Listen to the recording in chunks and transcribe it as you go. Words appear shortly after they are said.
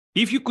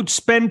If you could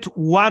spend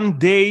one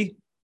day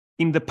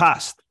in the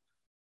past,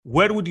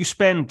 where would you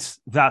spend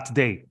that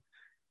day?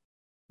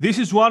 This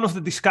is one of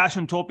the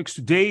discussion topics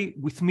today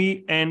with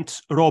me and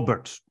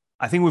Robert.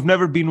 I think we've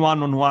never been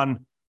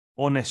one-on-one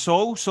on a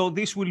show, so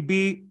this will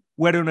be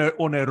we're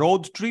on a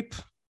road trip,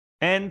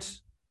 and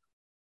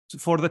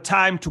for the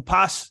time to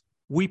pass,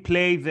 we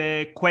play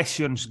the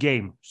questions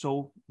game.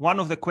 So one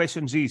of the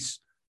questions is,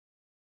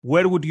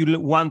 where would you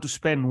want to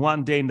spend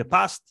one day in the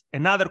past?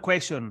 Another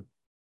question,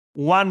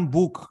 one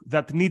book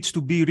that needs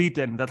to be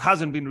written that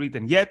hasn't been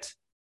written yet.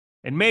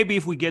 And maybe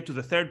if we get to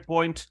the third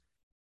point,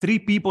 3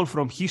 people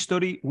from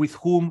history with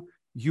whom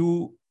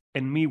you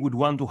and me would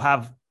want to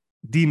have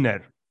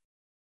dinner.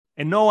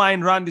 And no,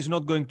 Ayn Rand is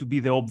not going to be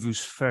the obvious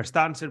first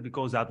answer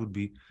because that would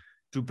be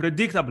too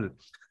predictable.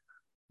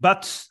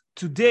 But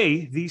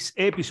today, this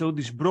episode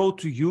is brought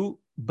to you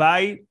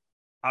by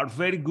our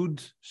very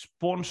good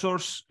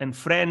sponsors and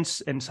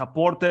friends and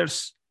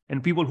supporters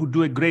and people who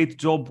do a great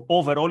job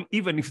overall,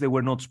 even if they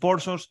were not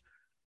sponsors,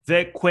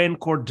 the Quen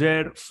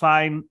Corder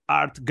Fine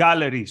Art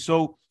Gallery.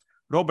 So,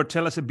 Robert,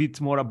 tell us a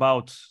bit more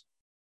about.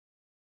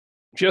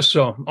 Just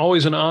so.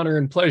 Always an honor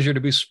and pleasure to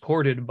be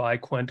supported by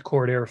Quent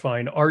Cordair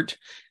Fine Art.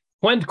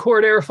 Quent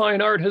Cordair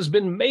Fine Art has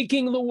been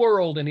making the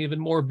world an even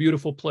more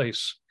beautiful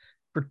place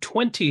for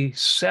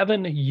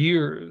 27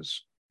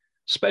 years.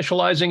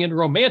 Specializing in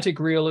romantic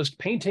realist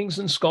paintings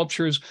and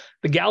sculptures,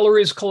 the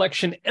gallery's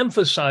collection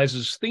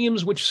emphasizes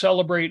themes which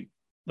celebrate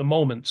the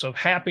moments of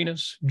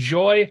happiness,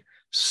 joy,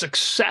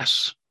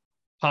 success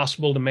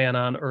possible to man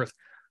on earth.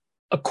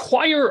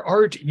 Acquire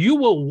art you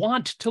will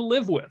want to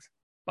live with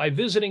by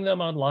visiting them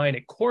online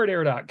at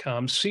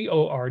cordair.com,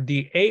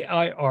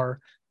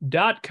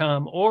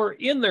 cordair.com, or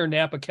in their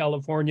Napa,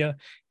 California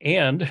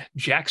and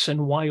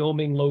Jackson,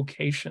 Wyoming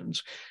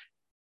locations.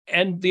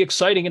 And the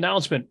exciting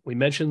announcement we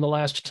mentioned the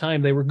last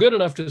time they were good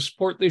enough to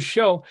support this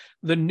show,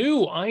 the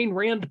new Ayn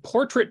Rand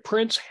portrait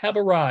prints have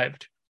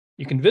arrived.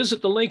 You can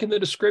visit the link in the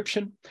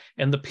description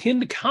and the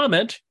pinned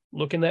comment.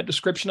 Look in that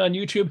description on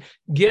YouTube.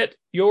 Get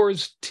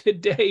yours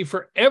today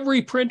for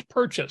every print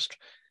purchased.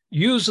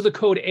 Use the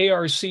code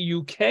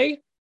ARCUK,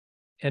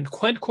 and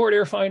Quent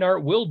Cordair Fine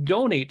Art will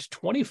donate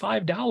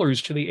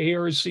 $25 to the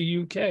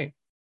ARCUK.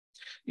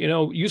 You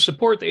know, you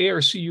support the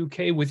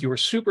ARCUK with your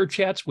super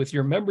chats, with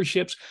your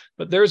memberships,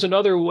 but there's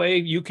another way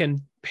you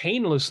can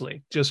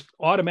painlessly just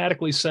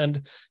automatically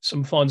send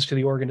some funds to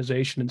the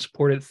organization and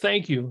support it.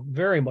 Thank you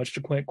very much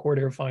to Quent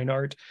Cordair Fine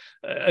Art.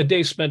 A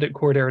day spent at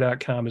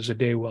cordair.com is a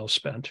day well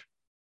spent.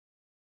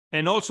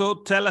 And also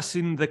tell us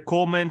in the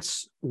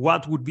comments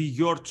what would be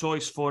your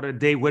choice for a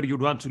day where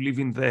you'd want to live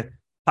in the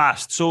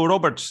past. So,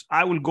 Robert,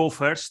 I will go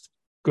first.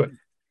 Good.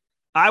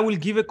 I will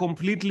give a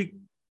completely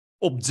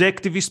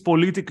objectivist,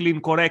 politically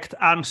incorrect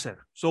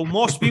answer. So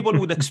most people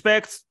would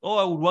expect,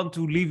 I would want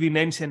to live in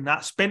ancient,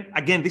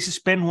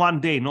 spend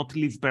one day, not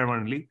live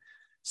permanently.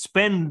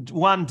 Spend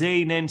one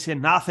day in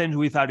ancient Athens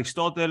with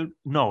Aristotle.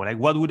 No,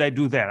 what would I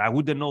do there? I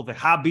wouldn't know the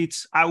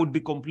habits. I would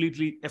be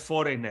completely a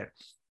foreigner.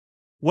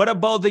 What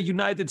about the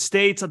United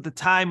States at the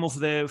time of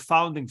the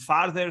founding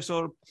fathers?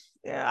 I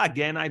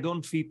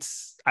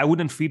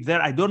wouldn't fit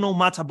there. I don't know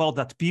much about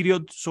that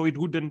period, so it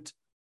wouldn't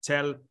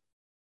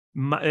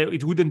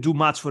do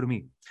much for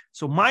me.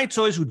 So my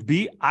choice would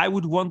be, I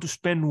would want to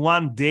spend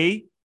one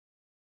day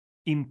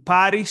in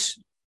Paris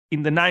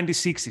in the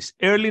 1960s,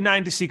 early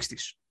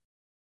 1960s.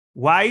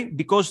 Why?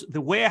 Because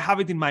the way I have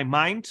it in my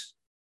mind,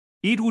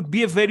 it would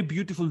be a very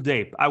beautiful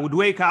day. I would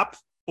wake up,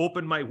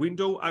 open my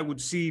window, I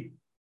would see,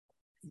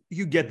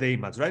 you get the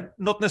image, right?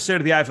 Not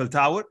necessarily the Eiffel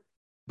Tower,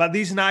 but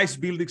these nice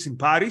buildings in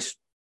Paris.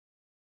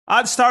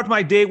 I'd start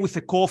my day with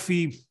a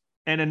coffee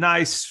and a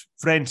nice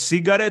French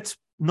cigarette.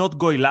 Not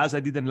Goilas, I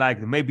didn't like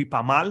them, maybe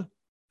Pamal.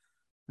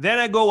 Then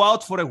I go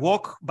out for a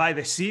walk by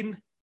the Seine.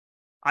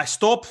 I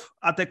stop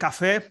at a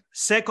cafe,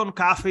 second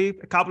coffee,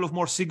 a couple of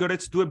more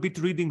cigarettes, do a bit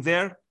reading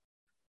there.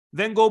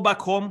 Then go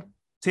back home,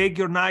 take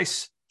your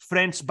nice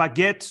French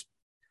baguette,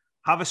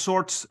 have a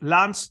short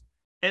lunch.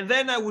 And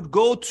then I would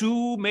go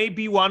to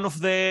maybe one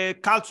of the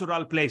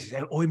cultural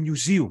places or a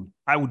museum.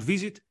 I would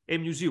visit a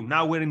museum.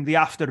 Now we're in the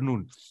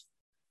afternoon.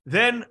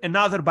 Then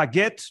another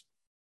baguette.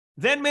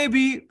 Then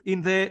maybe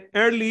in the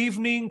early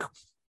evening,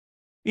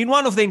 in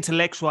one of the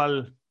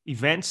intellectual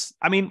events.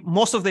 I mean,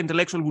 most of the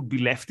intellectual would be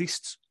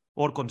leftists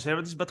or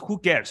conservatives, but who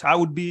cares? I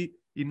would be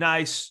in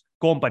nice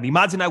company.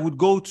 Imagine I would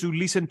go to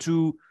listen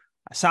to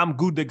some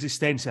good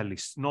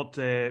existentialists, not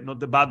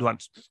the bad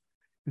ones.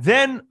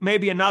 Then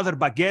maybe another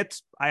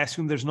baguette. I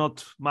assume there's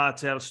not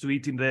much else to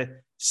eat in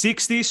the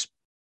 60s.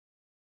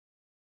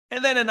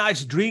 And then a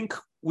nice drink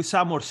with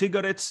some more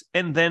cigarettes,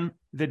 and then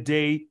the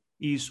day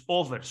is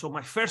over. So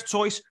my first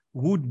choice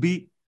would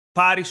be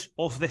Paris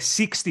of the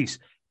 60s.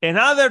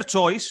 Another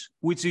choice,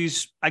 which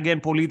is, again,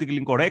 politically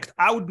incorrect,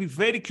 I would be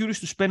very curious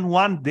to spend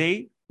one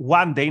day,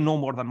 no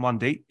more than one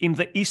day, in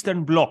the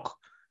Eastern Bloc,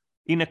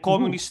 in a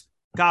communist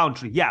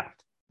country. Yeah.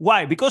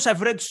 Why? Because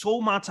I've read so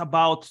much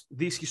about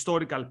this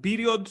historical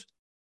period,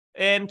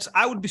 and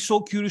I would be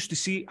so curious to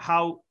see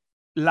how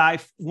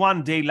life,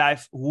 one day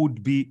life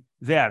would be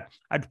there.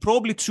 I'd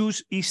probably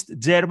choose East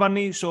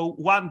Germany. So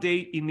one day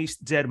in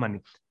East Germany.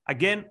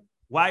 Again,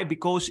 why?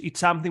 Because it's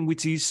something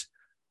which is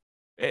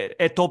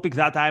a topic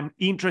that I'm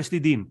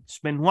interested in.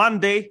 Spend one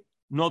day,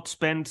 not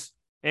spend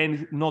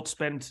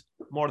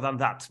more than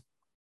that.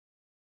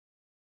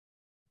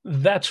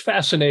 That's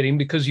fascinating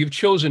because you've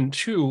chosen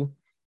two,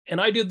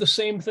 and I did the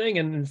same thing,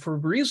 and for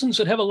reasons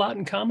that have a lot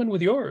in common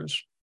with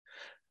yours.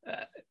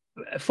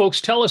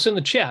 Folks, tell us in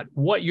the chat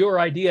what your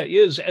idea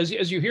is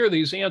as you hear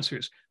these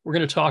answers. We're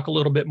going to talk a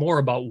little bit more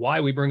about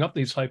why we bring up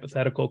these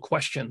hypothetical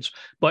questions.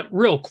 But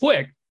real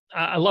quick,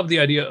 I love the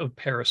idea of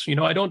Paris. You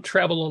know, I don't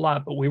travel a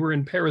lot, but we were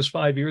in Paris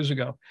 5 years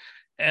ago.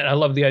 And I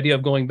love the idea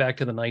of going back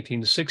to the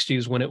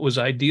 1960s when it was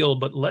ideal.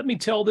 But let me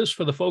tell this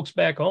for the folks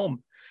back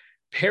home.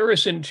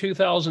 Paris in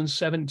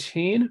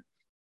 2017,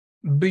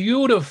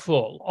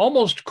 beautiful,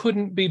 almost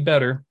couldn't be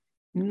better.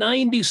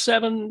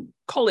 97,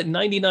 call it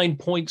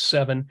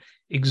 99.7,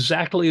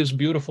 exactly as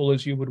beautiful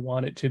as you would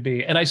want it to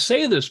be. And I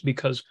say this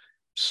because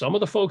some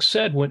of the folks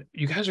said, when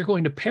you guys are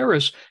going to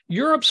Paris,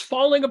 Europe's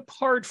falling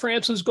apart,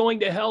 France is going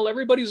to hell,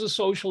 everybody's a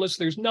socialist,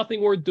 there's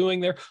nothing worth doing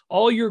there.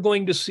 All you're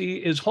going to see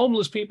is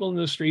homeless people in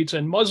the streets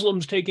and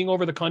Muslims taking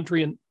over the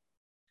country, and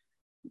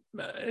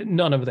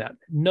none of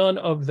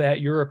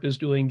that. Europe is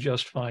doing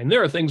just fine.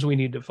 There are things we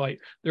need to fight.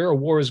 There are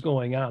wars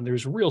going on.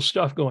 There's real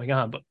stuff going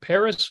on. But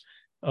Paris,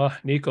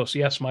 Nikos,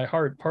 yes,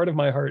 part of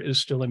my heart is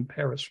still in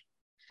Paris.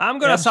 I'm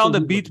going to sound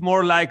a bit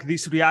more like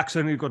this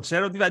reactionary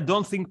conservative. I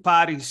don't think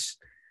Paris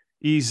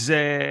is,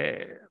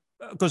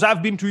 because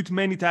I've been to it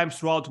many times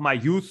throughout my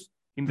youth.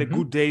 In the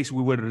good days,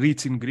 we were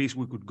rich in Greece,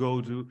 we could go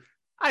to.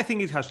 I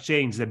think it has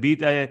changed a bit.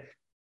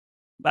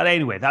 But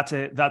anyway, that's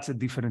a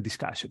different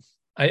discussion.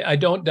 I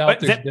don't doubt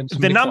there's been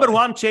some the number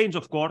one change,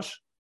 of course,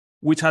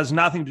 which has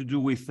nothing to do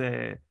with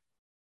the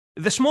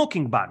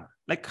smoking ban.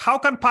 Like, how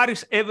can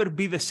Paris ever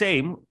be the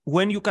same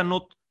when you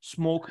cannot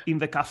smoke in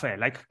the cafe?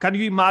 Like, can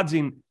you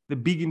imagine the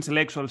big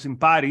intellectuals in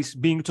Paris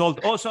being told,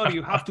 oh, sorry,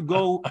 you have to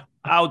go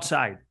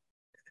outside?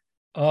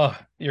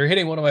 You're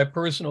hitting one of my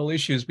personal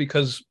issues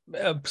because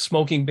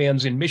smoking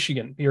bans in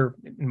Michigan, here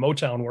in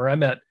Motown, where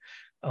I'm at,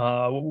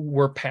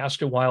 were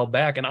passed a while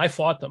back, and I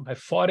fought them. I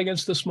fought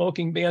against the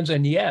smoking bans,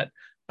 and yet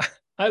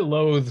I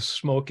loathe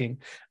smoking.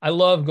 I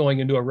love going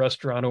into a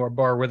restaurant or a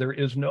bar where there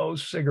is no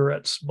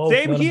cigarette smoke.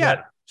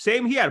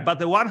 Same here. But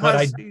the one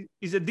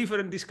is a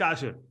different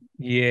discussion.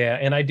 Yeah,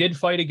 and I did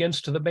fight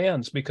against the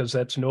bans because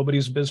that's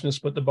nobody's business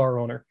but the bar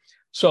owner.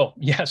 So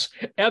yes,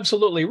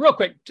 absolutely. Real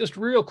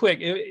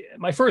quick,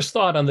 my first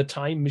thought on the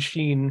time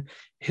machine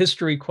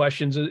history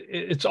questions,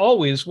 it's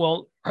always,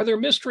 well, are there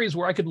mysteries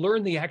where I could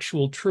learn the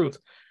actual truth?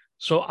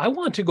 So I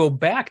want to go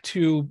back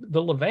to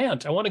the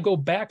Levant. I want to go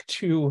back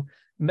to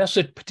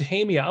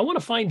Mesopotamia. I want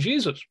to find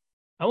Jesus.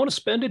 I want to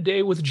spend a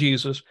day with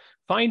Jesus,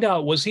 find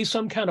out, was he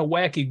some kind of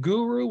wacky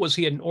guru? Was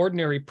he an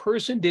ordinary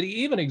person? Did he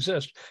even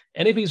exist?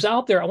 And if he's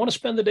out there, I want to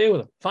spend the day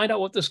with him, find out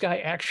what this guy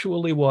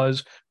actually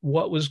was,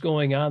 what was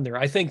going on there.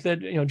 I think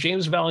that,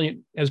 James Valliant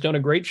has done a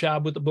great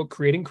job with the book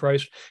Creating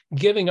Christ,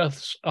 giving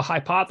us a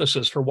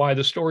hypothesis for why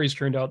the stories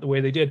turned out the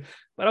way they did.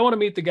 But I want to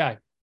meet the guy.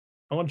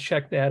 I want to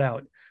check that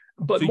out.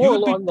 But so more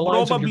along the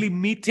lines probably of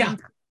meeting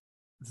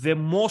the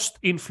most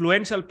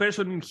influential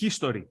person in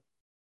history.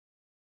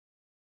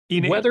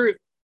 Whether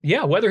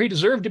he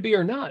deserved to be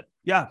or not.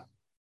 Yeah.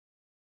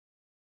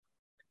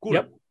 Cool.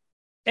 Yep.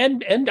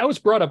 And I was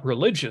brought up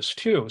religious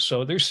too.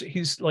 So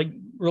he's like,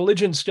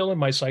 religion's still in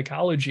my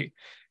psychology.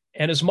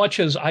 And as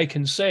much as I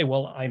can say,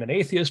 well, I'm an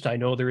atheist, I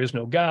know there is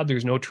no God,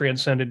 there's no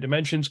transcendent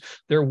dimensions,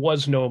 there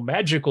was no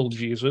magical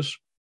Jesus,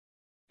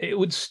 it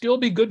would still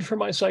be good for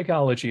my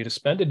psychology to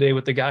spend a day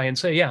with the guy and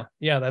say, yeah,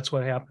 that's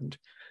what happened.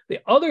 The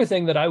other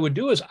thing that I would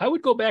do is I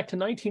would go back to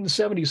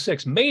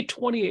 1976, May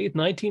 28th,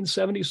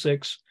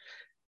 1976,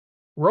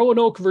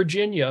 Roanoke,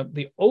 Virginia,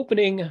 the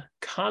opening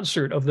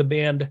concert of the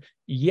band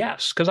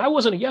Yes, because I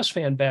wasn't a Yes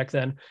fan back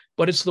then,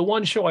 but it's the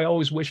one show I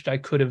always wished I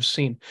could have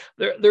seen.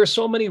 There are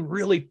so many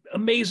really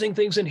amazing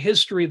things in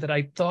history that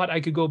I thought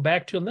I could go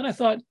back to. And then I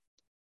thought,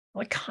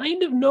 I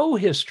kind of know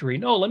history.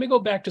 No, let me go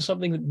back to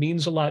something that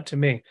means a lot to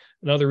me.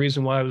 Another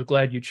reason why I was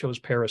glad you chose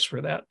Paris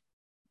for that.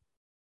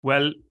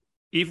 Well,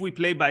 if we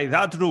play by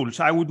that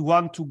rules, I would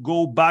want to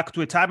go back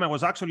to a time I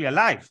was actually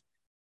alive.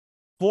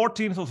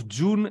 14th of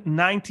June,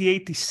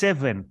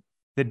 1987,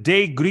 the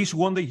day Greece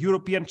won the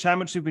European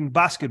Championship in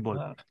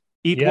basketball.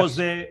 It was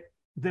the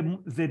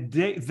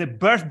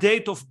birth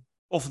date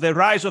of the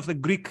rise of the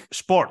Greek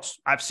sports.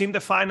 I've seen the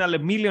final a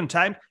million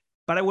times,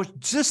 but it was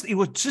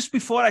just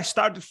before I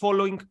started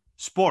following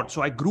sports.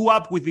 So I grew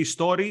up with this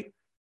story,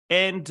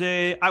 and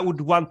I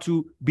would want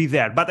to be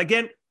there. But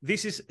again,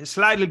 this is a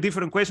slightly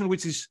different question,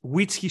 which is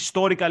which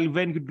historical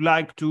event you'd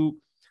like to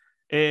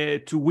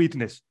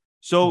witness.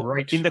 So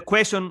in the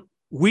question,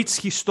 which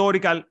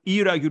historical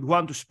era you'd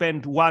want to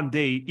spend one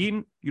day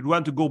in, you'd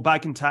want to go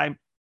back in time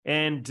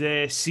and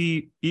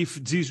see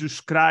if Jesus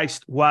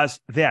Christ was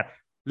there.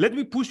 Let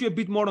me push you a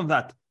bit more on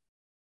that.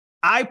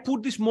 I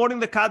put this more in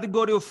the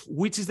category of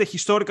which is the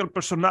historical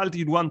personality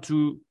you'd want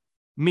to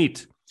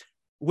meet.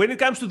 when it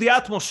comes to the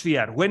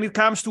atmosphere, when it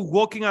comes to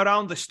walking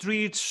around the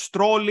streets,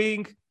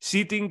 strolling,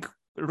 sitting,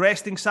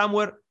 resting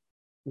somewhere,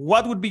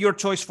 what would be your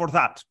choice for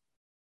that?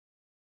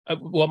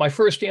 Well, my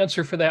first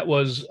answer for that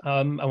was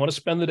I want to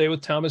spend the day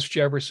with Thomas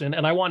Jefferson,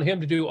 and I want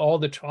him to do all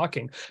the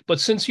talking. But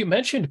since you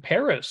mentioned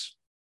Paris,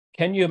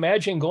 can you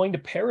imagine going to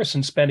Paris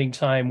and spending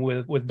time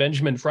with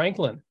Benjamin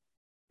Franklin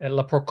and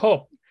La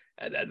Procope?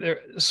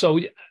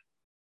 So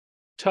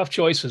tough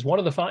choices.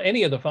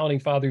 Any of the founding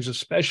fathers,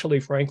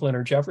 especially Franklin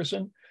or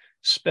Jefferson,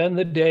 spend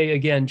the day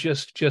again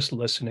just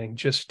listening,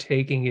 just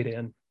taking it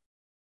in.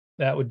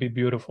 That would be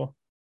beautiful.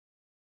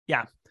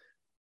 Yeah.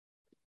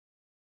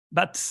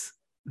 That's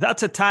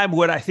a time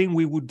where I think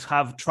we would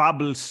have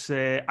troubles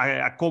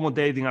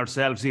accommodating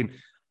ourselves in.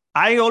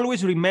 I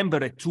always remember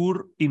a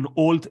tour in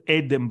Old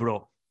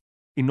Edinburgh.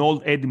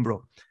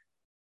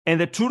 And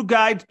the tour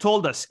guide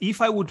told us,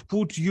 if I would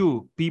put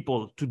you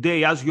people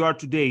today, as you are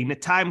today, in a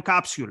time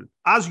capsule,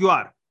 as you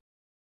are,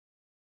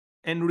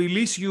 and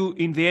release you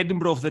in the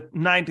Edinburgh of the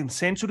 19th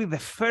century, the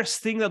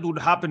first thing that would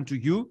happen to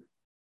you,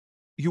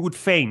 you would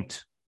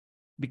faint.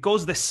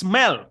 Because the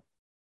smell,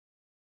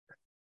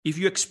 if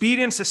you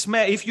experience a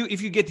smell, if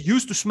you get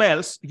used to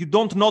smells, you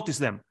don't notice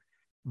them.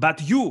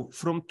 But you,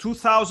 from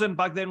 2000,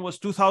 back then was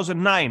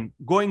 2009,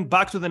 going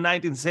back to the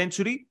 19th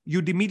century,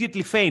 you'd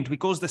immediately faint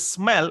because the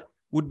smell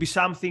would be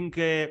something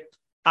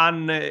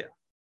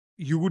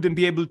you wouldn't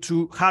be able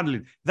to handle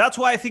it. That's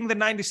why I think the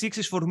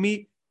 96s for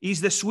me is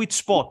the sweet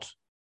spot.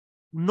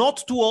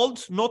 Not too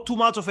old, not too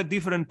much of a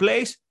different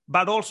place,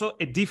 but also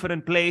a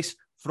different place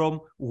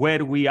from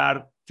where we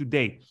are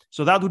today.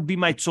 So that would be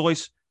my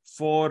choice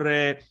for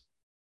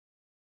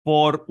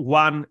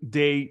one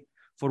day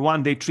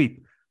trip.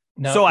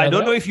 I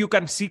don't know if you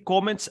can see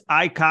comments.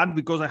 I can't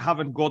because I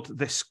haven't got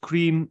the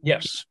screen.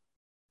 Yes.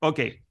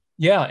 Okay.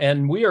 Yeah,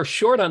 and we are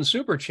short on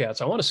super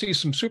chats. I want to see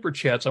some super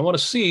chats. I want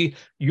to see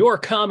your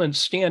comments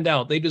stand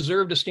out. They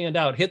deserve to stand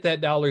out. Hit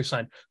that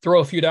 $sign. Throw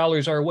a few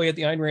dollars our way at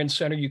the Ayn Rand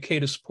Center UK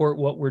to support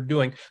what we're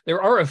doing.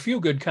 There are a few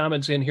good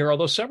comments in here,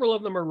 although several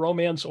of them are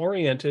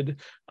romance-oriented.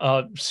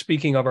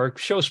 Speaking of our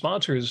show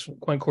sponsors,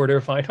 Quent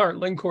Cordair Fine Art,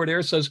 Lynn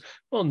Cordair says,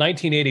 well,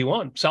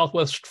 1981,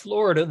 Southwest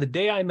Florida, the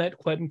day I met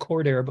Quentin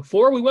Cordair,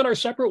 before we went our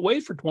separate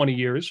ways for 20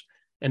 years,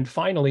 and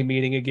finally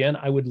meeting again.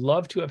 I would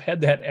love to have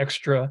had that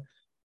extra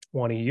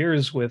 20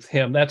 years with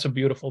him. That's a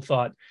beautiful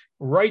thought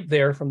right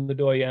there from the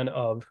doyen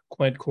of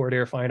Quent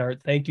Cordair Fine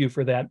Art. Thank you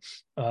for that.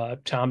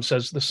 Tom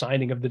says the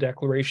signing of the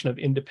Declaration of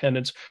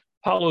Independence.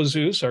 Paulo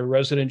Zeus, our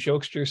resident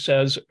jokester,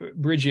 says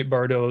Brigitte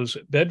Bardot's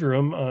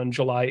bedroom on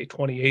July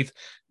 28th,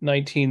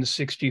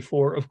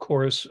 1964. Of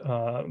course,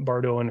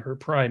 Bardot in her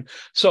prime.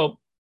 So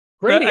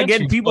great again,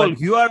 answers, people, but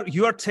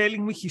you are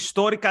telling me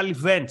historical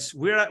events.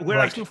 We're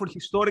right. Asking for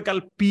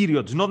historical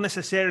periods, not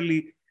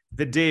necessarily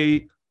the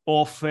day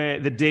of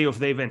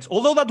the events.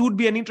 Although that would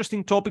be an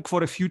interesting topic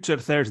for a future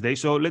Thursday.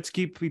 So let's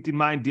keep it in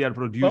mind, dear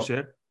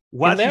producer.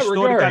 What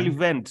historical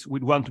event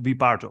we'd want to be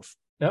part of?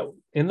 Now,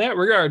 in that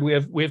regard, we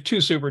have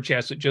two super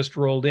chats that just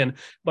rolled in.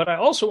 But I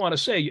also want to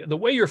say the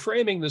way you're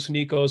framing this,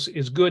 Nikos,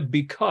 is good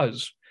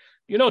because,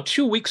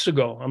 2 weeks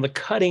ago on the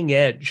cutting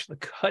edge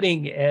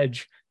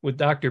with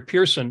Dr.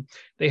 Pearson,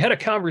 they had a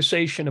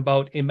conversation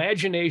about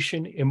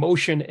imagination,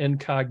 emotion, and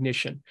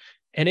cognition.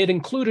 And it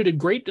included a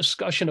great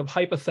discussion of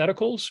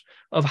hypotheticals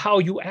of how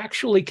you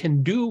actually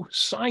can do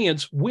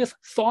science with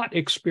thought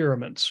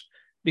experiments,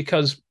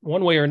 because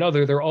one way or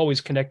another, they're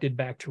always connected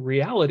back to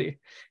reality.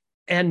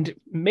 And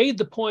made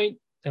the point,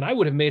 and I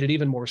would have made it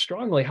even more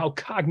strongly, how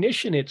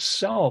cognition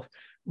itself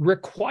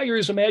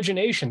requires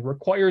imagination,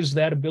 requires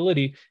that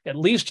ability at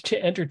least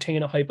to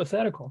entertain a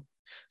hypothetical.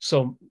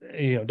 So,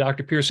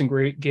 Dr. Pearson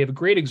gave a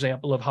great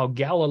example of how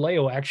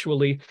Galileo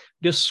actually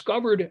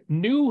discovered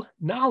new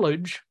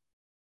knowledge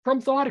from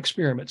thought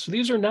experiments. So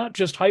these are not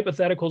just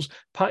hypotheticals.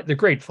 They're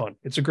great fun.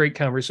 It's a great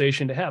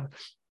conversation to have,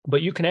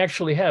 but you can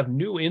actually have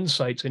new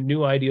insights and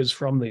new ideas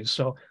from these.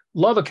 So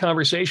love a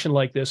conversation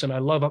like this, and I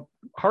love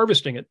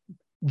harvesting it,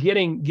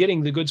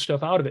 getting the good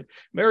stuff out of it.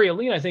 Mary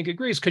Aline, I think,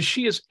 agrees because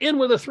she is in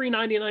with a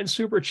 $3.99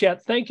 super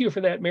chat. Thank you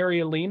for that,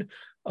 Mary Aline.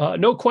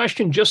 No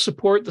question, just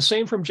support. The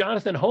same from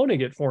Jonathan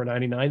Honig at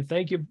 $4.99.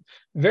 Thank you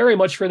very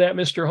much for that,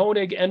 Mr.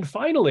 Honig. And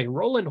finally,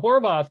 Roland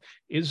Horvath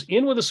is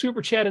in with a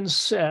super chat and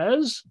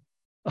says,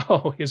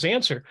 his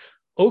answer,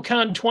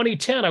 Ocon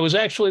 2010. I was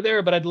actually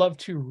there, but I'd love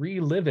to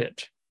relive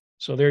it.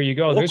 So there you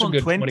go. There's a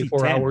good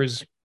 24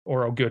 hours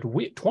or a good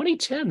week.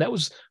 2010, that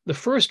was the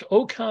first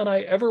Ocon I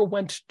ever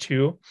went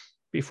to.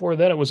 Before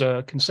that, it was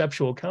a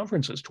conceptual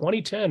conferences.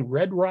 2010,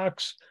 Red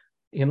Rocks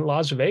in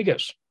Las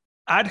Vegas.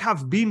 I'd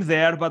have been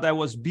there, but I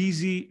was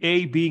busy,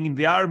 A, being in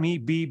the army,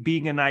 B,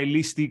 being a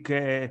nihilistic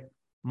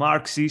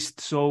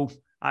Marxist. So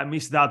I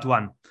missed that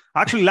one.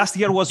 Actually, last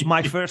year was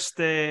my first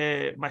ever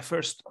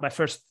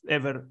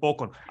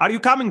Ocon. Are you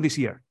coming this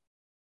year?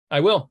 I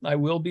will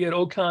be at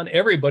Ocon.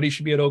 Everybody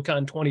should be at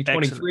Ocon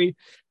 2023. Excellent.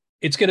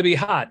 It's going to be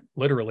hot.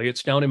 Literally,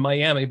 it's down in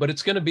Miami, but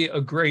it's going to be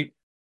a great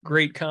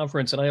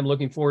conference, and I am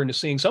looking forward to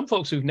seeing some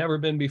folks who've never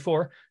been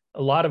before.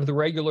 a lot of the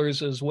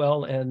regulars as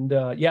well. And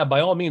yeah,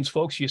 by all means,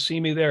 folks, you see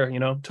me there,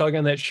 tug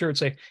on that shirt,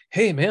 say,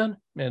 hey, man,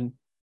 and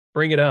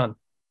bring it on.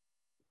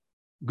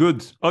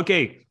 Good.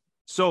 Okay.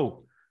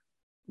 So,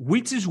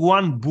 which is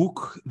one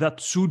book that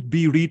should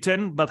be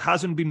written but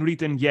hasn't been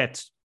written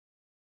yet?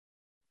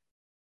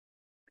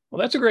 Well,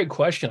 that's a great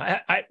question.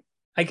 I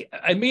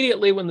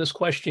immediately, when this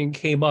question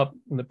came up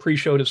in the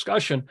pre-show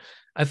discussion,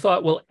 I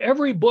thought, well,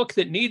 every book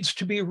that needs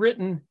to be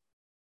written,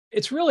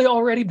 it's really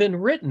already been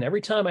written.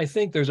 Every time I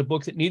think there's a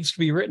book that needs to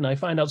be written, I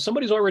find out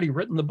somebody's already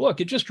written the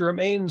book. It just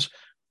remains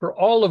for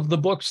all of the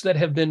books that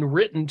have been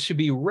written to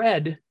be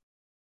read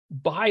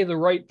by the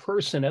right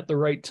person at the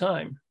right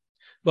time.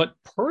 But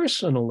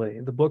personally,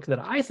 the book that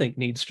I think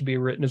needs to be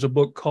written is a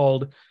book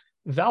called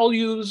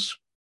Values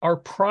Are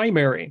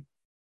Primary,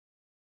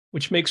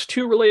 which makes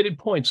two related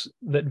points: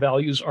 that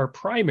values are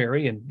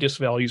primary and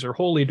disvalues are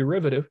wholly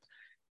derivative,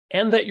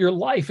 and that your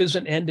life is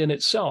an end in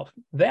itself.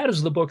 That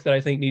is the book that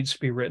I think needs to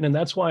be written, and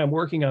that's why I'm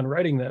working on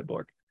writing that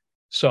book.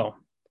 So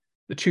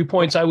the 2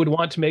 points I would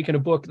want to make in a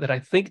book that I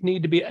think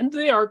need to be, and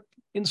they are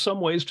in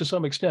some ways to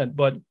some extent,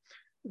 but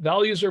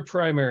values are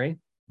primary,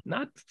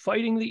 not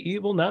fighting the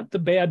evil, not the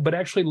bad, but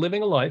actually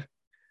living a life.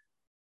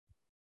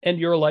 And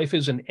your life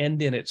is an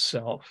end in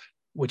itself,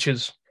 which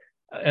is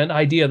an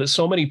idea that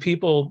so many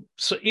people,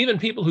 so even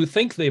people who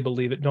think they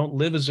believe it, don't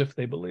live as if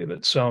they believe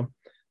it. So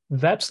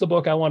that's the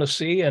book I want to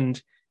see. And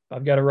if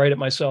I've got to write it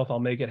myself, I'll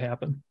make it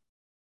happen.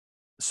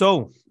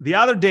 So the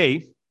other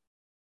day,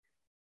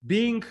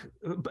 being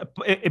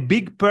a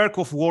big perk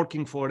of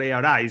working for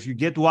ARI is you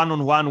get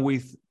one-on-one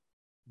with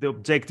the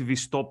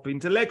objectivist top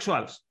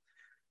intellectuals.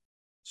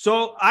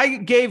 So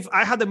I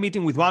had a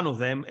meeting with one of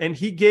them, and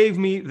he gave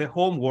me the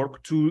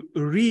homework to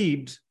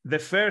read the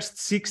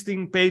first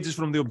 16 pages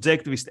from the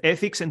Objectivist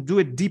Ethics and do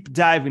a deep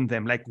dive in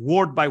them, like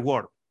word by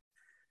word.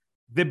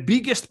 The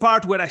biggest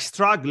part where I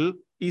struggle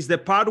is the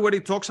part where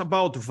it talks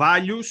about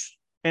values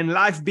and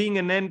life being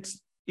an end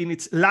in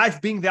its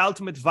life being the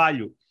ultimate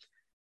value.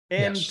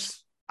 And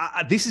yes,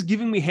 this is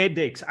giving me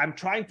headaches. I'm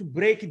trying to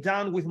break it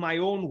down with my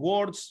own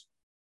words.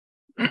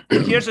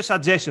 Here's a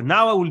suggestion.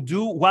 Now I will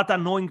do what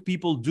annoying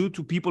people do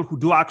to people who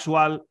do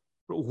actual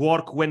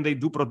work when they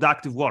do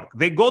productive work.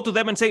 They go to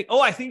them and say,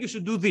 oh, I think you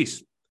should do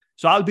this.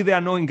 So I'll be the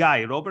annoying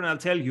guy, Robert, and I'll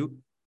tell you,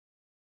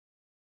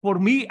 for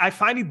me, I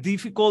find it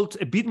difficult,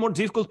 a bit more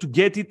difficult to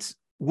get it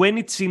when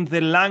it's in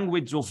the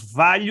language of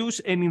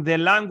values and in the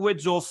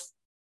language of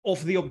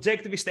the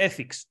objectivist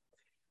ethics.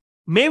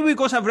 Maybe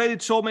because I've read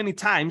it so many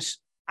times,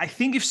 I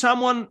think if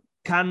someone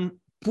can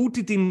put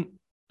it in,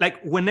 like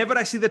whenever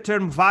I see the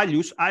term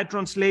values, I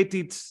translate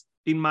it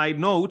in my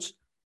notes,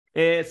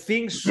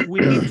 things we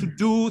need to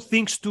do,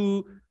 things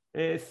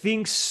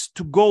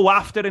to go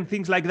after and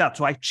things like that.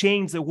 So I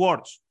change the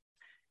words.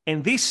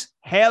 And this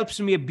helps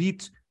me a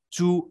bit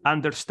to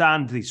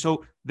understand this.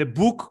 So the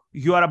book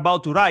you are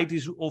about to write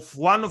is of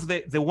one of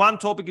the one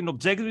topic in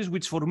objectivism,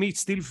 which for me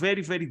it's still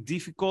very, very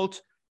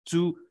difficult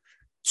to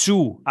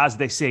chew, as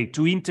they say,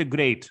 to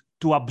integrate,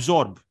 to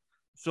absorb.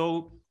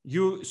 So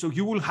you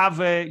will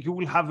have a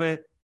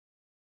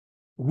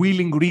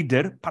willing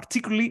reader,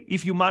 particularly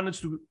if you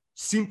manage to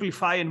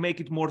simplify and make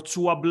it more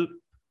chewable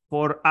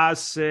for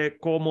us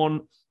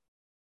common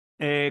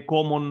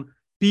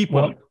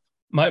people. Well,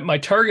 my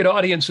target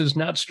audience is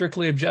not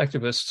strictly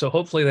objectivist, so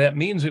hopefully that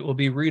means it will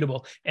be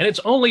readable. And it's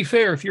only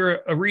fair if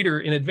you're a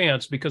reader in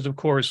advance, because of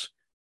course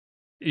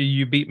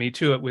you beat me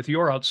to it with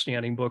your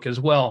outstanding book as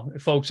well.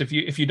 Folks, if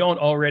you don't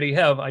already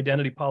have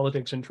Identity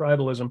Politics and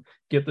Tribalism,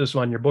 get this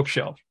on your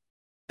bookshelf.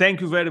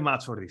 Thank you very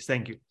much for this.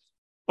 Thank you.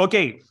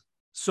 Okay.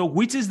 So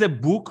which is the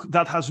book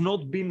that has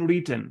not been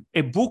written? A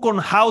book on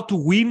how to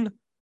win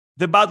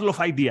the battle of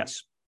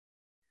ideas.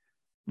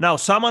 Now,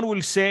 someone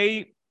will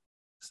say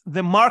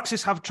the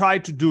Marxists have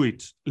tried to do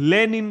it.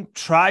 Lenin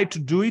tried to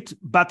do it,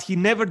 but he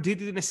never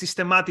did it in a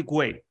systematic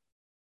way.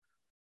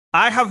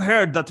 I have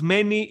heard that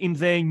many in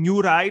the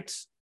New Right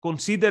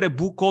consider a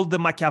book called The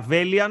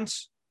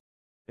Machiavellians,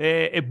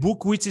 a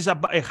book which is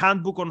a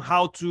handbook on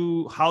how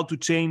to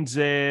change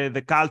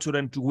the culture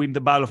and to win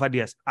the battle of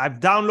ideas. I've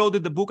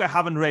downloaded the book. I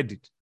haven't read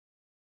it.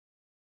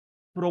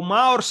 From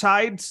our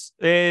side,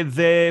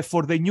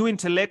 for the new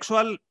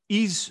intellectual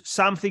is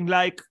something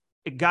like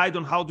a guide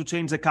on how to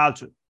change the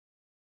culture.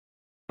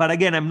 But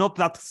again, I'm not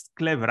that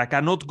clever. I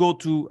cannot go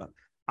to.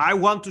 I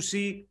want to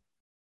see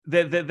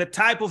the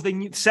type of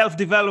the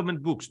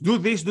self-development books. Do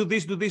this, do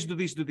this, do this, do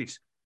this, do this.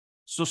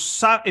 So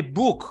a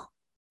book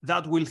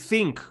that will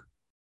think,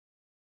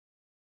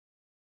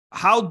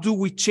 how do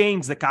we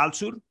change the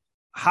culture?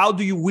 How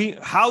do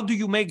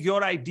you make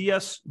your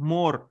ideas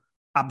more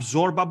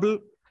absorbable?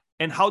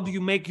 And how do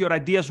you make your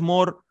ideas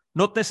more,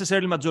 not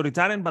necessarily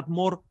majoritarian, but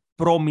more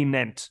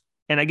prominent?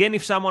 And again,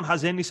 if someone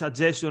has any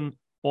suggestion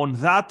on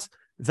that,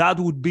 I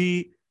would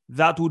be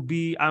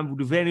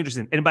very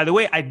interested. And by the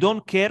way, I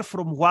don't care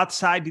from what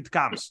side it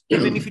comes.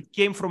 Even if it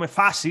came from a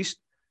fascist,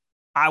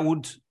 I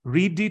would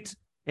read it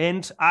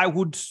and I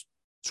would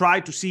try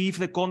to see if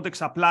the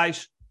context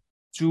applies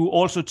to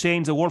also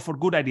change the world for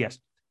good ideas.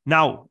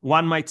 Now,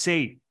 one might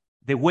say,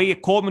 the way a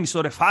communist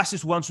or a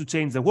fascist wants to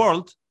change the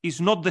world is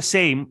not the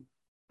same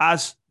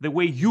as the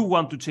way you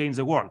want to change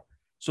the world.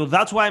 So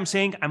that's why I'm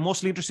saying I'm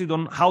mostly interested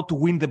on how to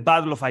win the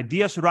battle of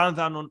ideas rather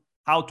than on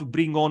how to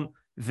bring on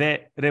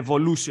the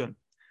revolution.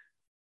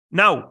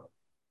 Now,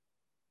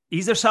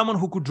 is there someone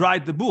who could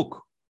write the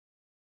book?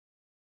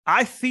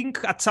 I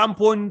think at some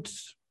point,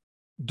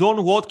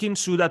 Don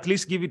Watkins should at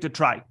least give it a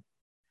try,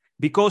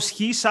 because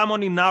he's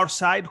someone in our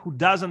side who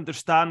does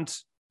understand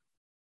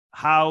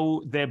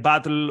how the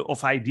battle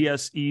of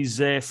ideas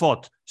is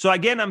fought. So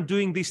again, I'm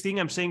doing this thing.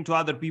 I'm saying to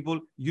other people,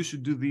 you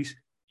should do this,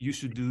 you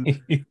should do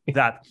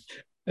that.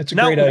 That's a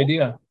great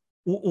idea.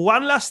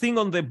 One last thing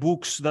on the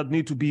books that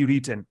need to be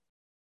written.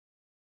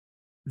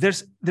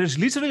 There's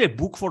literally a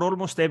book for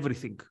almost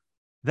everything.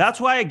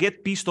 That's why I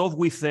get pissed off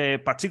with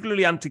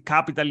particularly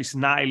anti-capitalist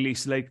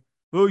nihilists, like,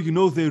 oh, you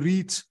know, the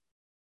rich.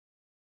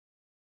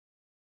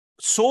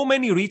 So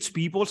many rich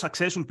people,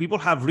 successful people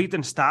have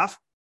written stuff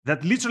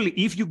that literally,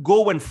 if you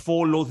go and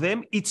follow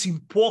them, it's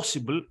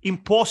impossible,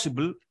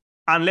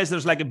 unless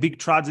there's like a big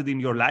tragedy in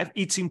your life,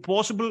 it's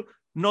impossible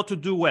not to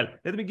do well.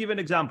 Let me give an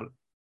example.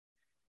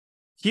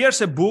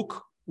 Here's a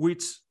book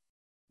which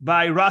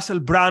by Russell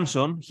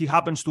Brunson, he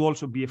happens to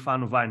also be a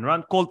fan of Ayn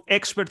Rand, called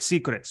Expert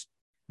Secrets.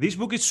 This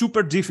book is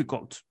super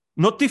difficult.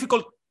 Not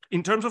difficult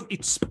in terms of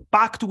it's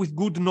packed with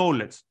good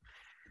knowledge.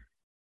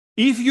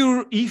 If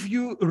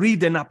you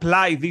read and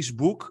apply this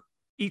book,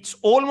 it's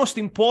almost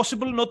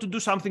impossible not to do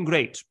something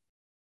great.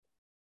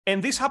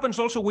 And this happens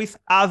also with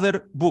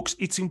other books.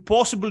 It's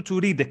impossible to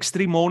read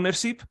Extreme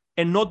Ownership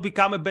and not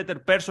become a better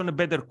person, a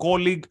better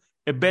colleague,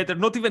 a better,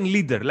 not even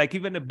leader, like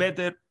even a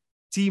better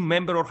team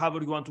member or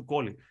however you want to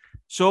call it.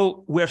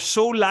 So we're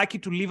so lucky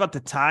to live at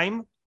a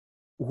time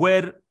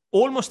where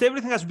almost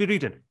everything has been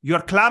written. You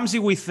are clumsy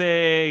with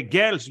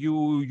girls.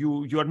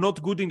 You are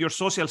not good in your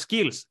social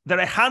skills. There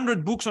are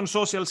 100 books on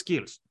social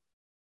skills.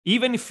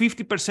 Even if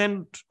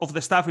 50% of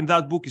the stuff in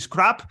that book is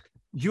crap,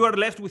 you are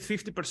left with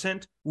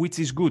 50%, which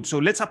is good. So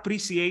let's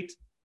appreciate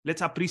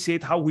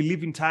how we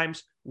live in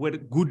times where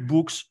good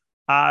books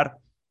are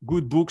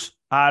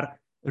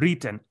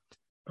written.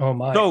 Oh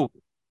my. So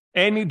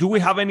do we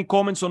have any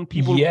comments on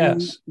people who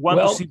want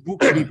to see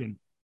books written?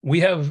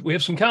 We have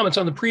some comments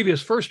on the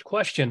previous first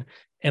question,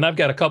 and I've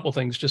got a couple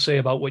things to say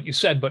about what you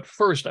said. But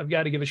first, I've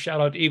got to give a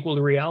shout out to Equal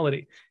to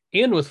Reality.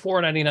 Ian with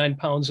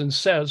 £4.99 and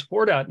says,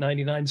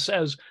 $4.99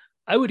 says,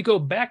 I would go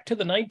back to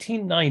the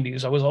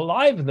 1990s. I was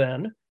alive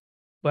then,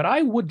 but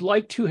I would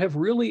like to have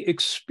really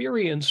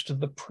experienced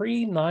the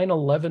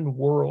pre-9/11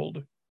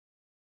 world.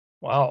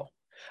 Wow.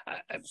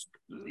 I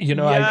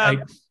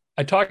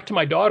talked to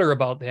my daughter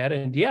about that,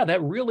 and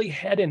that really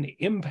had an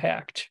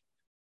impact.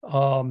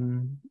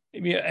 And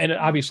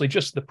obviously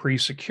just the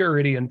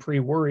pre-security and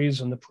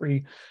pre-worries and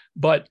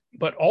but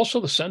also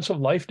the sense of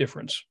life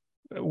difference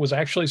was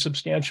actually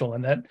substantial.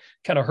 And that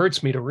kind of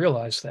hurts me to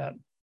realize that.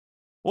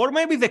 Or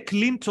maybe the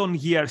Clinton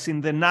years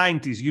in the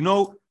 90s,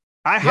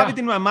 I have it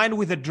in my mind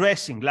with the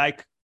dressing,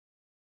 like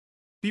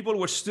people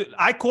were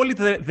I call it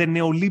the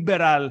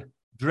neoliberal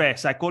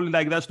dress. I call it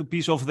like that's to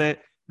piss off the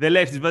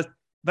leftists.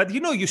 But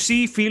you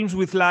see films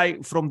with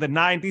like from the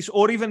 90s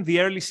or even the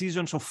early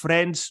seasons of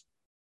Friends.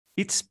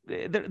 It's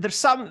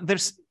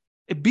there's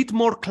a bit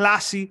more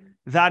classy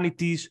than it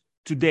is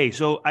today.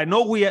 So I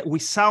know we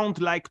sound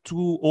like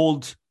two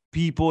old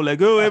people,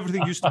 like, oh,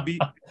 everything used to be.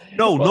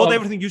 No, not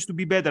everything used to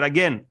be better.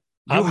 Again,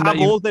 you have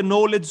all the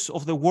knowledge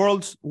of the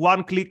world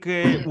one click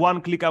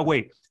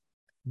away.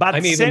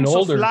 But sense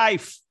of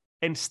life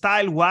and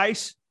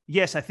style-wise,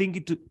 yes, I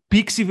think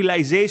peak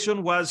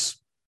civilization was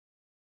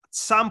at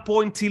some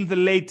point till the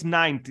late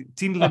 90s,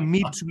 till the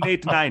mid to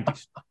late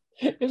 90s.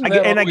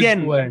 And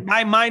again, in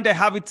my mind, I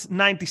have it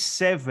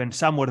 97,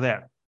 somewhere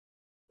there.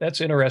 That's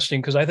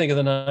interesting because I think of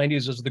the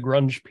 90s as the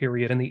grunge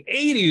period and the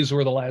 80s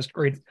were the last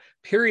great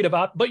period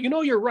but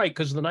you're right,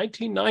 because the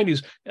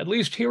 1990s, at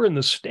least here in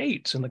the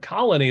States, in the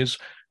colonies,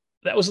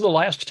 that was the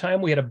last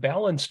time we had a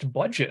balanced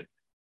budget.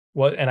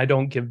 And I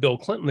don't give Bill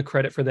Clinton the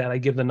credit for that. I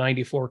give the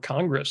 94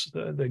 Congress,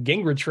 the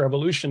Gingrich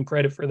Revolution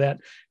credit for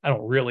that. I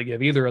don't really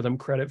give either of them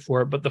credit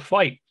for it, but the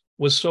fight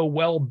was so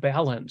well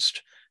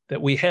balanced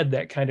that we had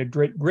that kind of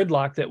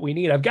gridlock that we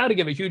need. I've got to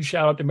give a huge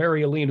shout out to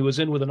Mary Aline, who was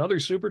in with another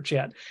super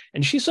chat.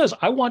 And she says,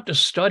 I want to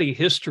study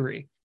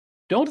history.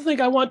 Don't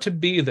think I want to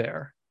be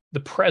there. The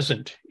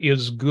present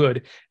is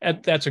good.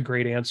 And that's a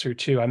great answer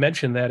too. I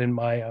mentioned that in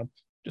my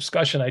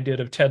discussion I did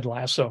of Ted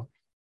Lasso,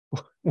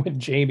 when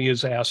Jamie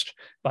is asked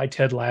by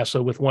Ted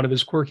Lasso with one of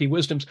his quirky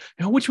wisdoms,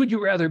 which would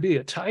you rather be,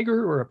 a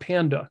tiger or a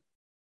panda?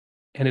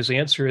 And his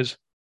answer is,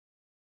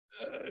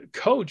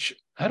 Coach,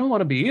 I don't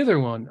want to be either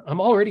one. I'm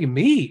already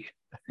me.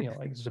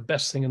 It's the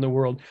best thing in the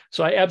world.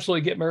 So I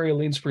absolutely get Mary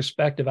Aline's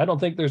perspective. I don't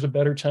think there's a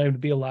better time to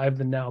be alive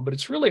than now, but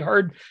it's really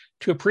hard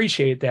to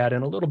appreciate that.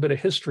 And a little bit of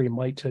history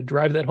might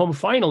drive that home.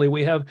 Finally,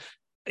 we have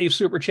a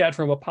super chat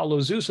from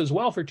Apollo Zeus as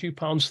well for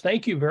 £2.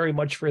 Thank you very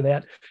much for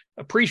that.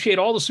 Appreciate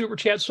all the super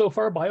chats so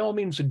far. By all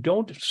means,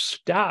 don't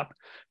stop.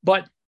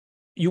 But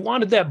you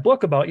wanted that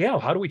book about,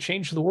 how do we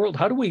change the world?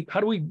 How do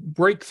we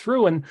break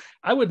through? And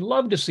I would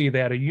love to see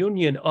that, a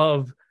union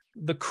of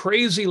the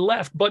crazy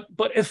left, but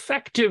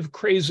effective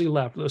crazy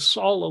left, the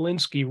Saul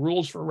Alinsky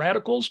Rules for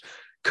Radicals,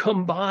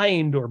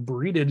 combined or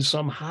breeded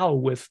somehow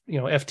with,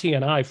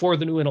 FT&I, For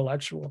the New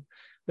Intellectual.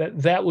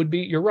 That would be,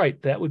 you're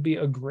right, that would be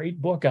a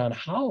great book on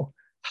how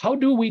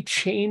do we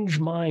change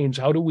minds?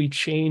 How do we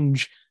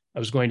change, I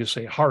was going to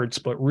say hearts,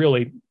 but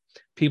really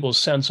people's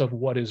sense of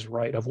what is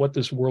right, of what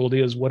this world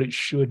is, what it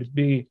should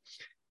be.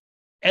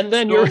 And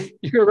then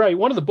you're right.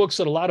 One of the books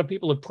that a lot of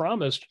people have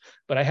promised,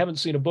 but I haven't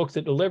seen a book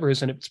that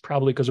delivers, and it's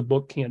probably because a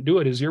book can't do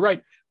it, is you're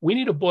right. We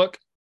need a book.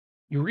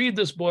 You read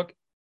this book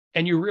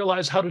and you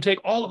realize how to take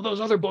all of those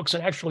other books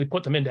and actually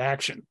put them into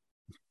action.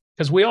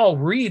 Because we all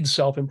read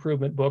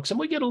self-improvement books and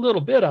we get a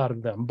little bit out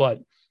of them, but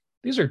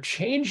these are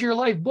change your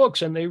life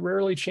books and they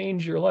rarely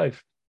change your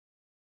life.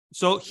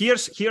 So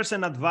here's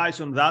an advice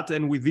on that.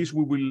 And with this,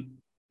 we will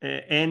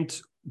end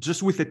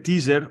just with a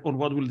teaser on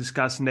what we'll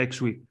discuss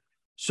next week.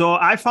 So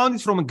I found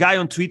it from a guy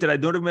on Twitter. I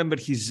don't remember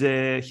his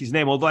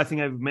name, although I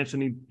think I've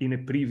mentioned it in a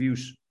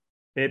previous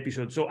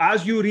episode. So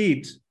as you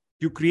read,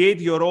 you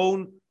create your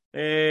own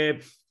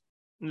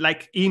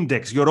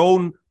index, your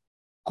own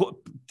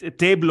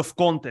table of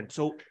content.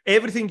 So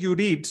everything you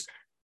read,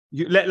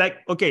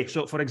 okay.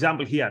 So for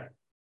example, here,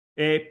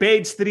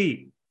 page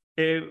 3,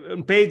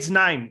 on page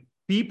 9,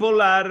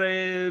 people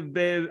are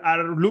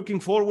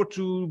looking forward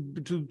to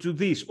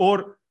this,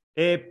 or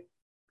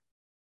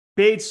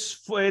page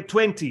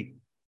 20.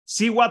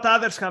 See what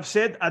others have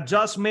said,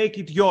 just make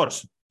it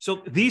yours.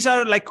 So these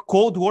are like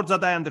code words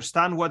that I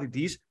understand what it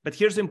is. But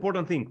here's the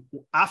important thing.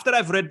 After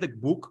I've read the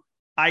book,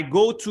 I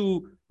go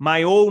to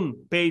my own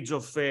page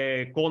of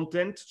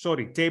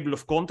table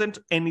of content.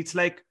 And it's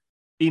like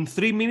in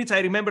 3 minutes, I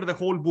remember the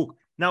whole book.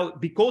 Now,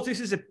 because this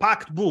is a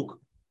packed book,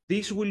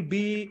 this will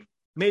be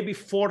maybe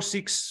 5,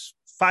 6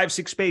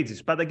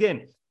 pages. But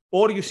again,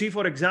 or you see,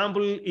 for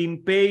example, in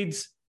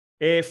page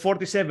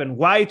 47,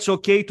 why it's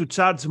okay to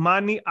charge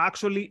money.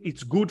 Actually,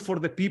 it's good for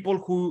the people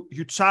who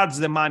you charge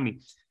the money.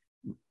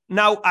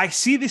 Now, I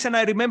see this and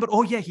I remember,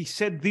 oh yeah, he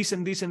said this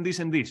and this and this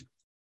and this.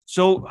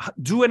 So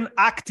do an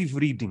active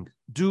reading.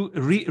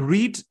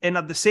 Read and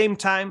at the same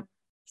time,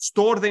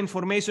 store the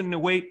information in a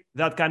way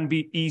that can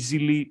be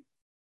easily,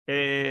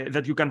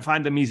 that you can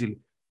find them easily.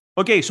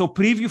 Okay, so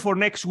preview for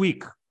next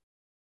week.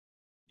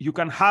 You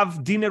can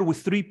have dinner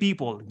with 3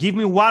 people. Give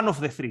me one of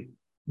the 3.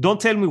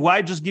 Don't tell me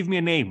why, just give me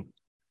a name.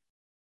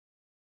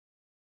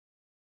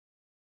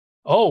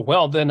 Oh,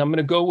 well, then I'm going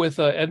to go with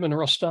Edmond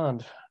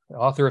Rostand, the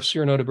author of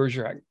Cyrano de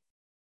Bergerac.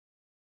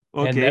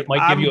 Okay. And that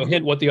might give you a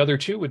hint what the other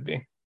 2 would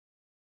be.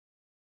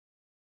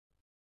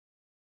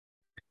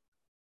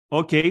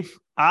 Okay,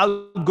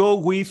 I'll go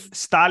with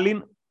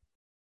Stalin.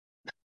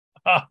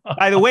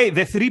 By the way,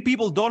 the 3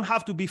 people don't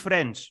have to be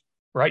friends.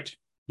 Right.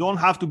 Don't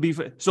have to be.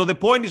 So the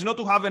point is not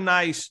to have a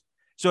nice.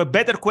 So a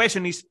better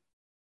question is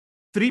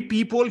 3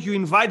 people, you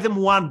invite them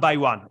one by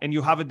one and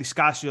you have a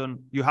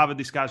discussion. You have a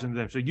discussion with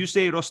them. So you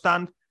say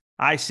Rostand,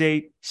 I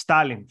say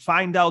Stalin.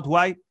 Find out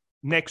why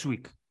next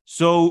week.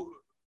 So,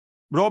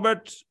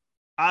 Robert,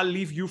 I'll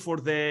leave you for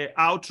the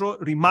outro.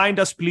 Remind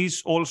us,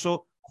 please,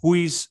 also who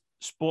is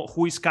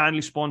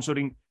kindly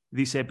sponsoring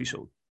this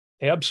episode.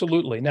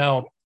 Absolutely.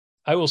 Now,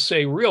 I will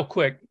say real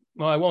quick.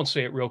 Well, I won't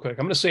say it real quick.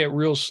 I'm going to say it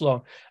real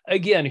slow.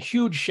 Again,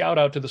 huge shout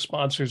out to the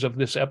sponsors of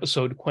this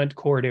episode, Quent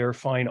Cordair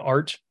Fine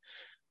Art.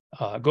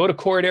 Go to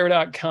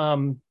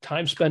cordair.com,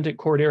 time spent at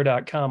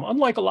cordair.com.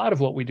 Unlike a lot of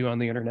what we do on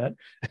the internet,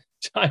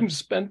 time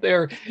spent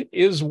there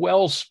is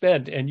well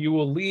spent, and you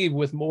will leave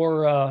with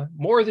more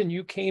than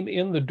you came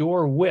in the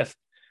door with.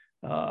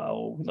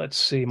 Let's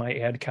see, my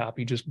ad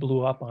copy just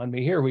blew up on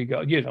me. Here we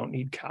go. You don't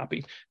need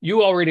copy.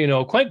 You already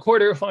know Quent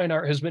Cordair Fine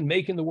Art has been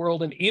making the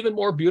world an even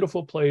more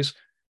beautiful place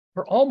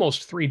for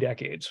almost 3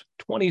 decades,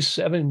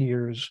 27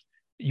 years.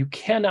 You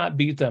cannot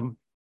beat them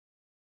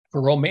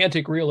for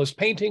romantic realist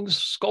paintings,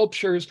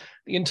 sculptures,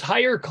 the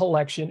entire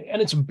collection,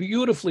 and it's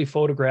beautifully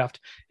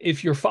photographed.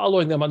 If you're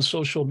following them on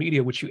social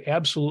media, which you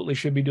absolutely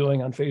should be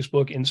doing on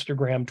Facebook,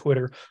 Instagram,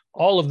 Twitter,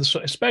 all of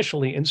the,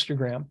 especially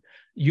Instagram,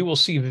 you will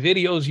see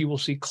videos, you will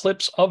see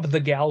clips of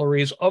the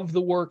galleries, of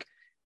the work,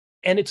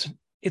 and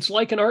it's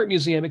like an art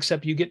museum,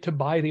 except you get to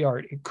buy the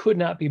art. It could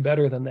not be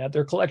better than that.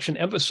 Their collection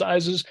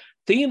emphasizes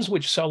themes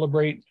which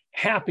celebrate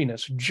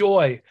happiness,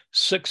 joy,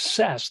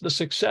 success, the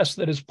success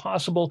that is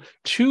possible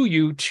to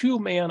you, to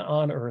man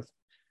on earth.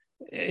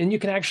 And you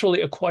can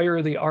actually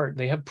acquire the art.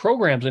 They have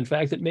programs, in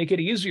fact, that make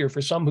it easier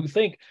for some who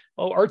think,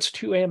 oh, art's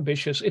too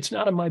ambitious. It's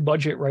not on my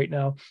budget right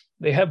now.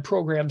 They have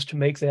programs to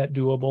make that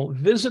doable.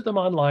 Visit them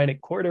online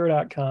at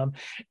cordair.com.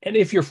 And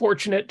if you're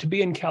fortunate to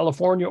be in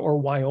California or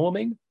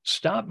Wyoming,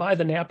 stop by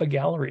the Napa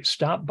Gallery.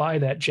 Stop by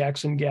that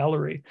Jackson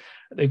Gallery.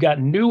 They've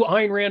got new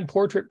Ayn Rand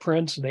portrait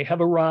prints. They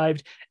have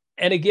arrived.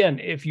 And again,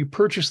 if you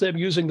purchase them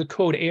using the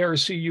code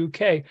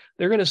ARCUK,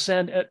 they're going to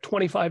send at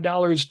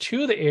 $25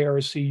 to the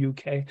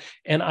ARCUK.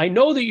 And I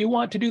know that you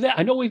want to do that.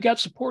 I know we've got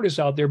supporters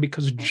out there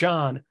because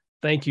John,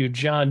 thank you,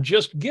 John,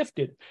 just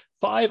gifted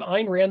 5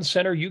 Ayn Rand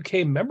Center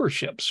UK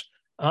memberships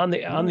on the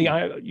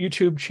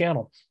YouTube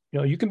channel.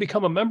 You can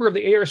become a member of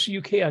the ARC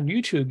UK on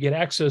YouTube, get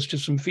access to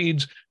some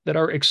feeds that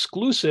are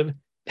exclusive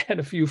and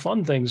a few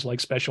fun things like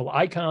special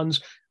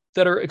icons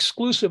that are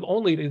exclusive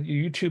only to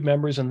the YouTube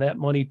members, and that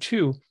money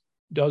too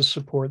does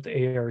support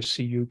the ARC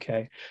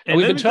UK.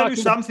 And let me tell you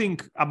something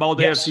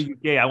about ARC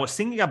UK. I was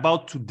thinking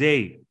about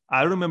today.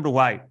 I remember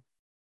why.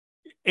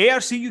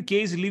 ARC UK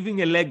is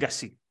leaving a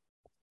legacy,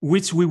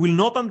 which we will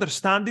not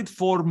understand it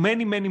for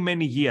many, many,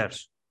 many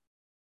years.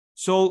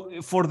 So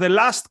for the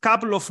last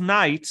couple of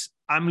nights,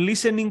 I'm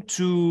listening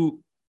to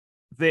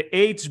the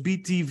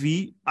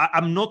HBTV.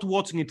 I'm not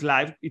watching it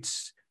live.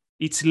 It's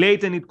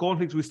late and it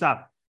conflicts with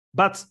stuff.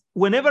 But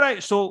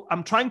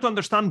I'm trying to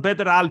understand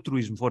better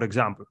altruism, for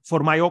example, for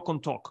my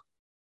Ocon talk.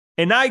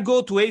 And I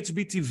go to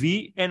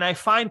HBTV and I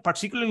find,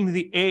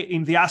 particularly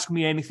in the Ask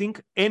Me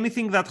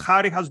Anything that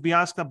Harry has been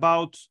asked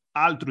about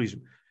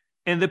altruism.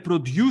 And the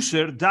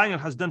producer, Daniel,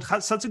 has done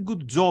such a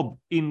good job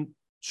in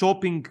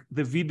chopping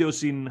the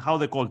videos in how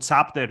they call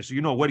chapters,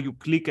 where you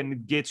click and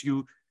it gets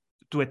you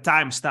to a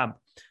timestamp.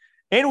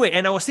 Anyway,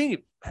 and I was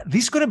thinking,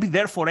 this is going to be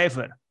there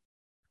forever.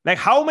 Like,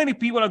 how many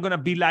people are going to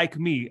be like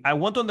me? I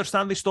want to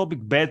understand this topic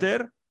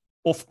better.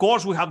 Of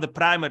course, we have the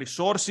primary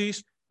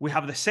sources. We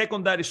have the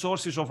secondary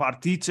sources of our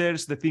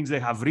teachers, the things they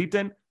have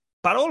written.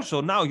 But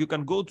also now you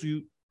can go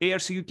to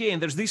ARC UK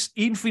and there's this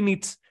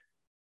infinite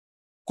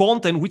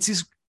content, which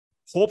is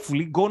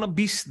hopefully going to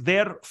be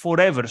there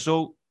forever.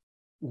 So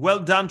well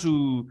done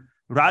to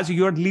Razi.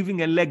 You're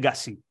leaving a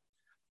legacy.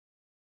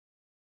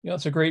 Yeah,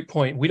 that's a great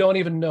point. We don't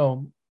even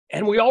know.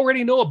 And we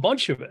already know a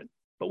bunch of it,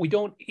 but we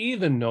don't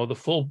even know the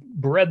full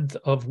breadth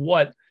of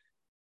what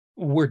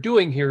we're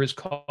doing here is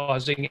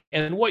causing,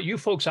 and what you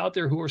folks out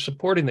there who are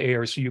supporting the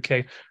ARC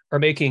UK are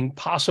making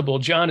possible.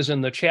 John is in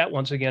the chat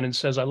once again and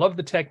says, I love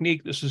the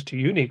technique. This is to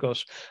you,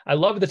 Nikos. I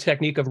love the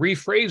technique of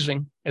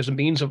rephrasing as a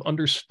means of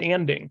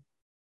understanding.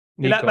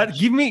 Nikos. But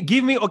give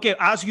me, okay,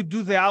 as you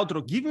do the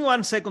outro, give me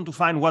 1 second to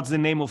find what's the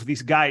name of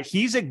this guy.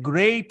 He's a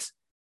great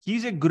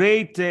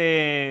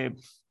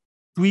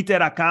Twitter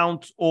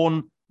account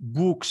on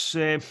books.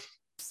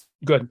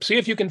 Good. See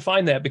if you can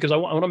find that, because I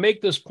want to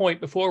make this point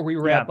before we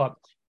wrap up.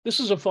 This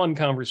is a fun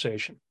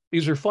conversation.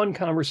 These are fun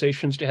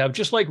conversations to have,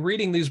 just like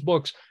reading these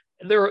books.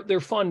 They're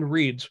fun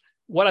reads.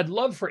 What I'd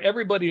love for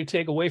everybody to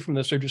take away from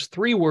this are just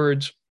 3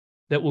 words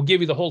that will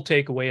give you the whole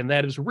takeaway, and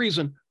that is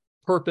reason,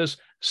 purpose,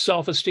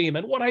 self-esteem.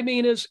 And what I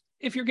mean is,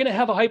 if you're going to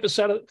have a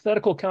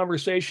hypothetical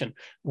conversation,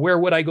 where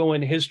would I go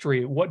in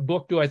history? What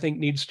book do I think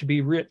needs to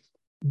be written?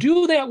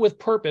 Do that with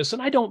purpose.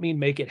 And I don't mean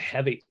make it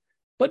heavy,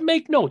 but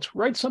make notes,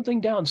 write something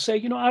down,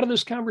 say, out of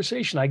this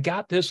conversation, I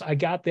got this, I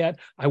got that,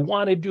 I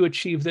wanted to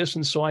achieve this,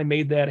 and so I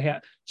made that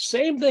happen.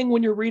 Same thing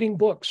when you're reading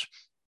books.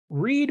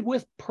 Read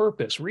with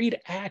purpose, read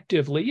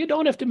actively. You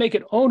don't have to make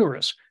it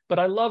onerous, but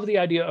I love the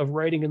idea of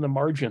writing in the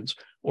margins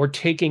or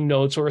taking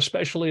notes, or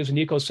especially, as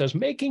Nico says,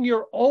 making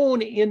your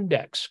own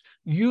index,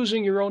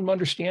 using your own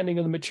understanding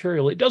of the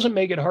material. It doesn't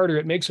make it harder,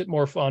 it makes it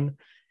more fun.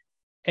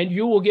 And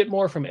you will get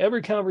more from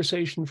every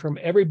conversation, from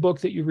every book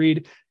that you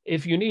read.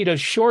 If you need a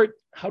short,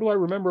 how do I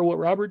remember what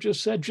Robert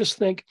just said? Just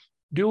think,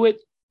 do it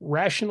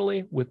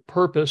rationally, with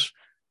purpose,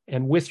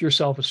 and with your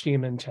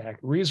self-esteem intact.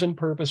 Reason,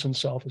 purpose, and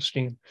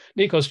self-esteem.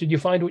 Nikos, did you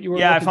find what you were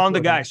looking for? Yeah, I found the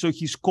guy. So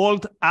he's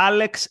called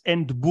Alex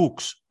and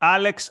Books.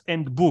 Alex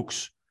and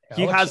Books.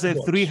 He has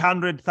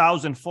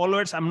 300,000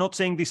 followers. I'm not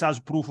saying this as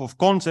proof of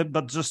concept,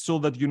 but just so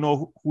that you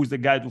know who's the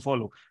guy to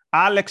follow.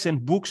 Alex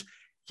and Books.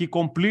 He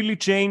completely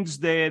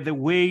changed the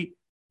way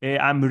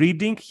I'm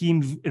reading. He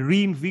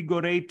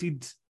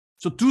reinvigorated.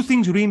 So 2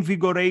 things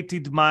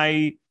reinvigorated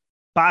my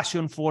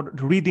passion for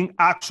reading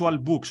actual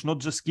books, not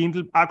just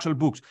Kindle, actual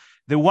books.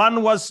 The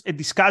one was a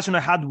discussion I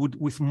had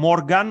with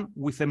Morgan,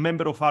 with a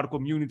member of our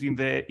community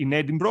in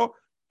Edinburgh.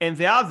 And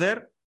the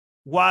other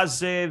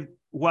was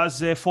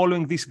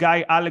following this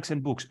guy, Alex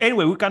and Books.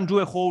 Anyway, we can do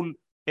a whole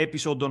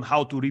episode on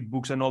how to read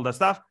books and all that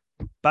stuff.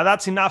 But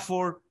that's enough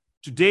for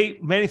today.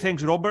 Many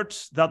thanks,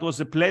 Robert. That was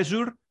a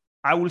pleasure.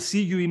 I will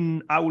see you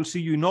in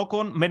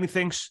Ocon. Many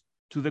thanks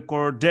to the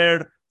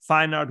Cordair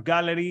Fine Art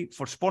Gallery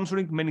for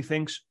sponsoring. Many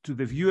thanks to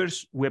the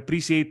viewers. We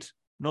appreciate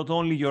not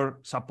only your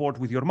support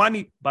with your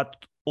money, but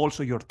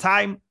also your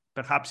time,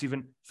 perhaps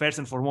even first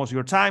and foremost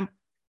your time.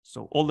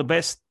 So all the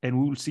best,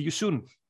 and we will see you soon.